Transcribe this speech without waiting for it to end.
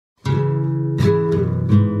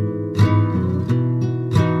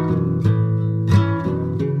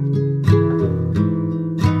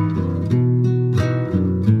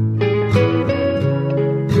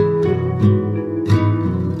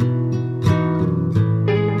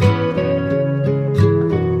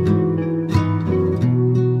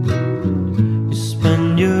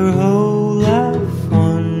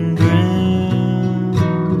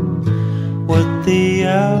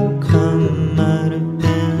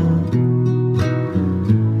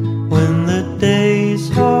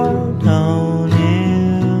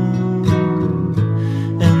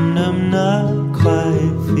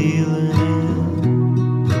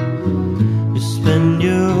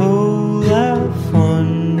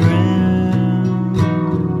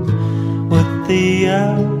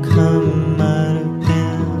outcome might have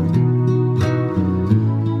been.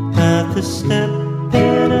 At the step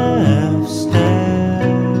in a half step,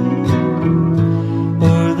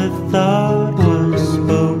 or the thought was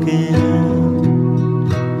spoken.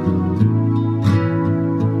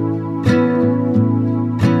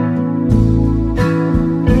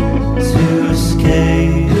 To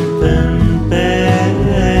escape and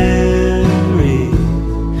bury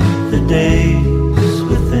the days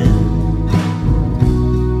within.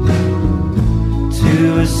 To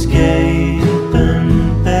escape and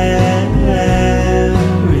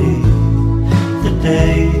bury the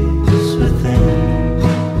days within.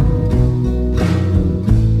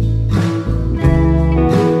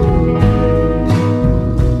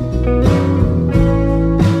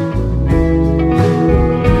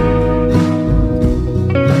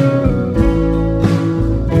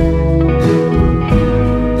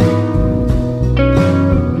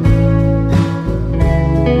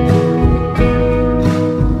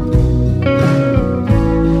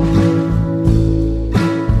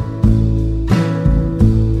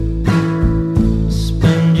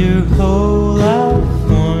 Spend your whole life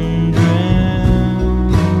wondering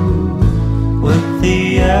what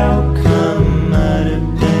the outcome might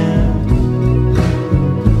have been.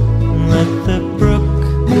 Let the brook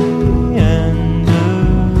meander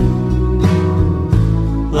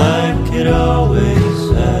like it always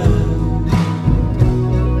has.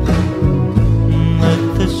 Let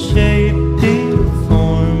the shape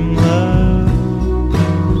deform love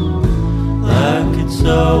like it's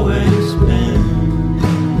always been.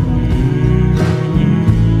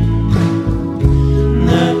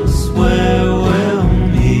 That's where we'll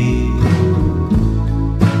meet.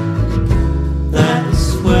 That's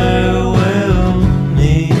where we'll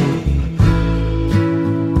meet.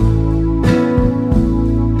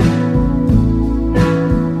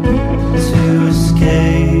 To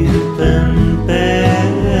escape and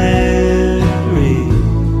bury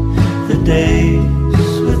the days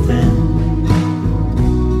within.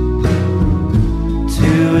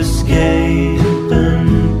 To escape and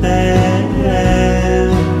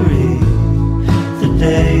bury the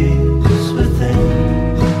days within.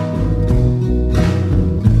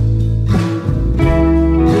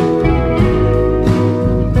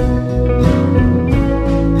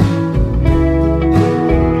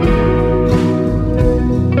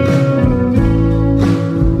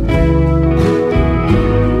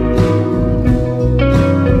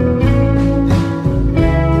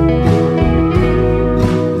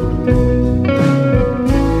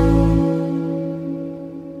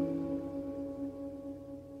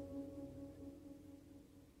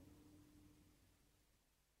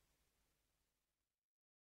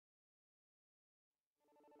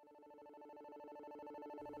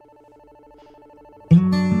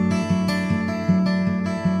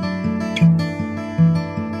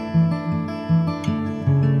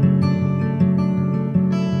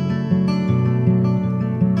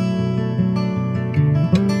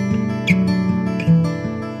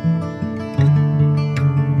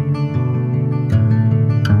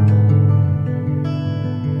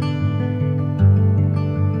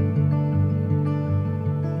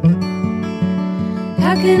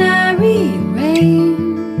 How can I rearrange